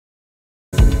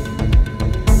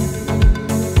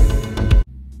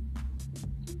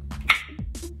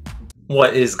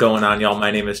What is going on, y'all?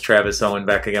 My name is Travis Owen,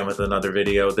 back again with another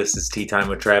video. This is Tea Time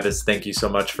with Travis. Thank you so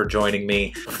much for joining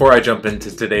me. Before I jump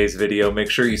into today's video, make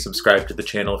sure you subscribe to the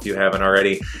channel if you haven't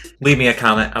already. Leave me a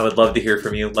comment. I would love to hear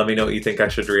from you. Let me know what you think I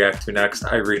should react to next.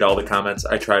 I read all the comments.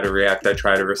 I try to react. I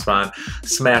try to respond.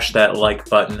 Smash that like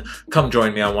button. Come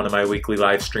join me on one of my weekly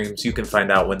live streams. You can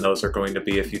find out when those are going to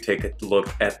be if you take a look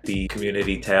at the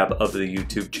community tab of the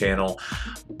YouTube channel.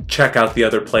 Check out the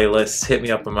other playlists. Hit me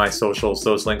up on my socials.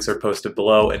 Those links are posted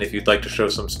below, and if you'd like to show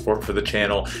some support for the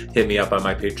channel, hit me up on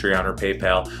my Patreon or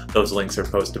PayPal. Those links are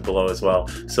posted below as well.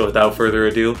 So without further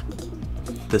ado,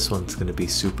 this one's going to be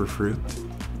Superfruit,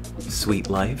 Sweet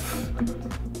Life.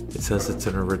 It says it's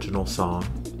an original song.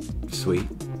 Sweet.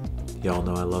 Y'all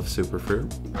know I love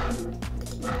Superfruit.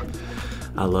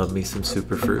 I love me some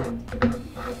Superfruit.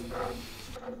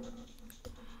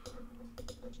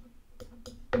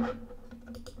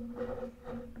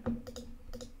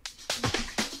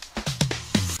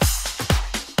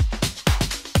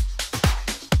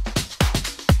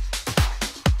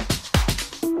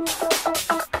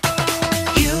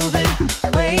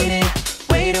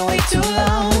 Too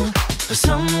long for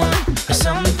someone or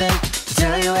something to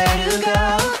tell you where to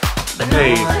go, but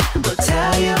no one will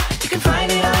tell you. You can find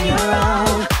it on your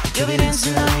own. You'll be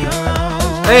dancing on your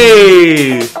own.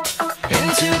 Hey!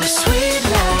 Into the sweet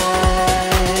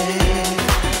life.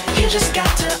 You just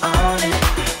got to own it.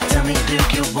 Tell me, do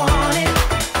you want it?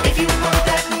 If you want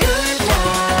that good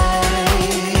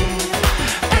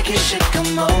life, like you should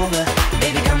come over.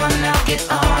 Baby, come on now, get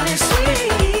on it. Sweet.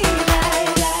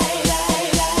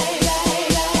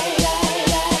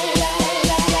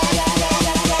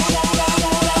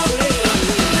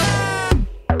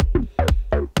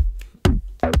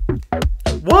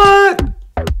 What?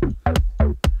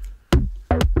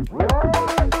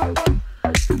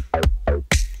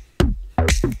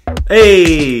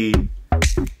 Hey!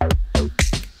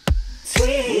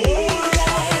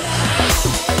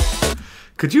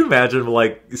 Could you imagine,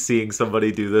 like, seeing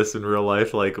somebody do this in real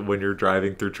life, like, when you're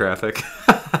driving through traffic?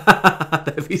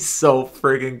 That'd be so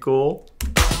friggin' cool.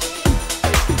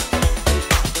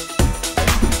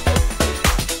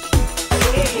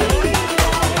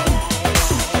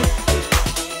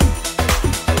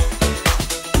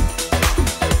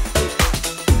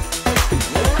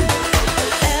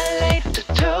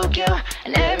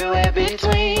 And everywhere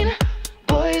between,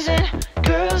 boys and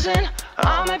girls and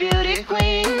all my beauty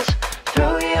queens.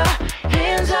 Throw your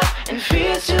hands up and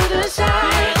feel to the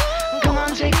side. Come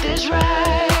on, take this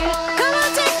ride. Come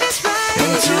on, take this ride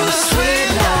into the sweet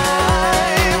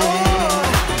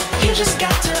life. You just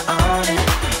got to own it.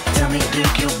 Tell me, do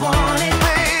you want it?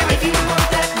 If you want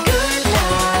that good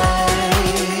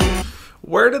life.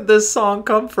 Where did this song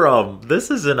come from?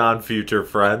 This isn't on Future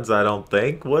Friends, I don't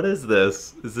think. What is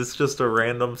this? Is this just a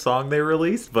random song they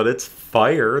released? But it's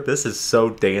fire. This is so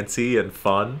dancey and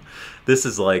fun. This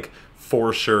is like,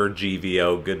 for sure,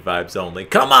 GVO, good vibes only.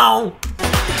 Come on!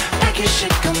 Like you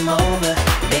should come over.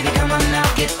 Baby, come on now,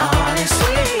 get on it.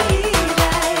 Sweet.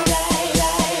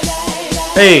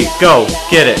 Hey, go!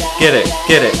 Get it, get it,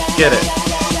 get it, get it.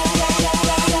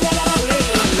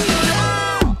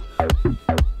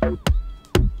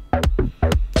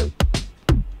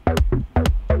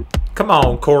 Come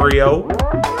on, choreo.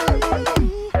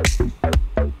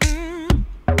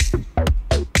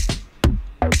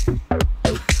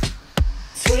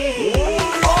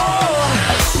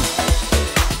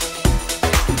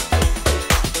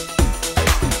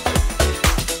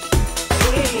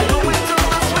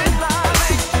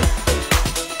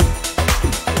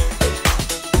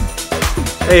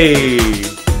 Hey.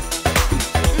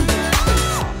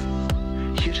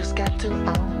 You just got to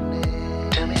own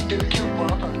it. Tell me, do you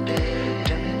want it?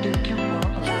 Tell me, do you want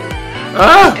it?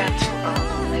 Ah! You got to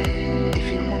own it. If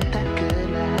you want that good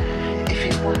life, if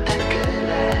you want that good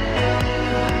life,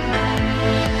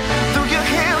 throw your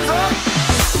hands up.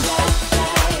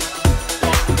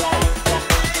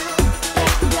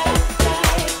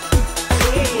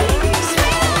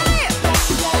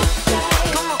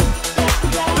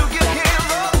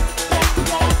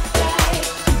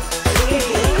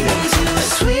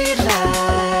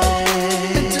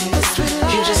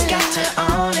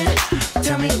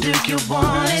 You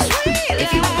want it.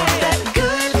 If you want that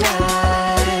good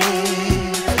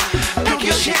life, like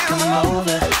you should come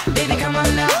over. Baby, come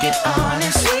on now, get on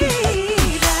it.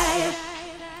 Sweet life.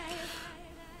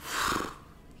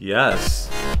 Yes.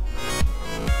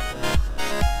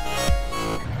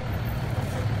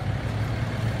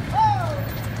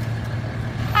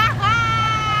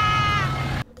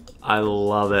 I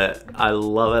love it. I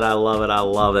love it. I love it. I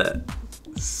love it.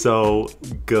 So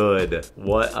good.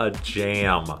 What a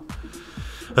jam.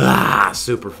 Ah,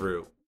 Superfruit.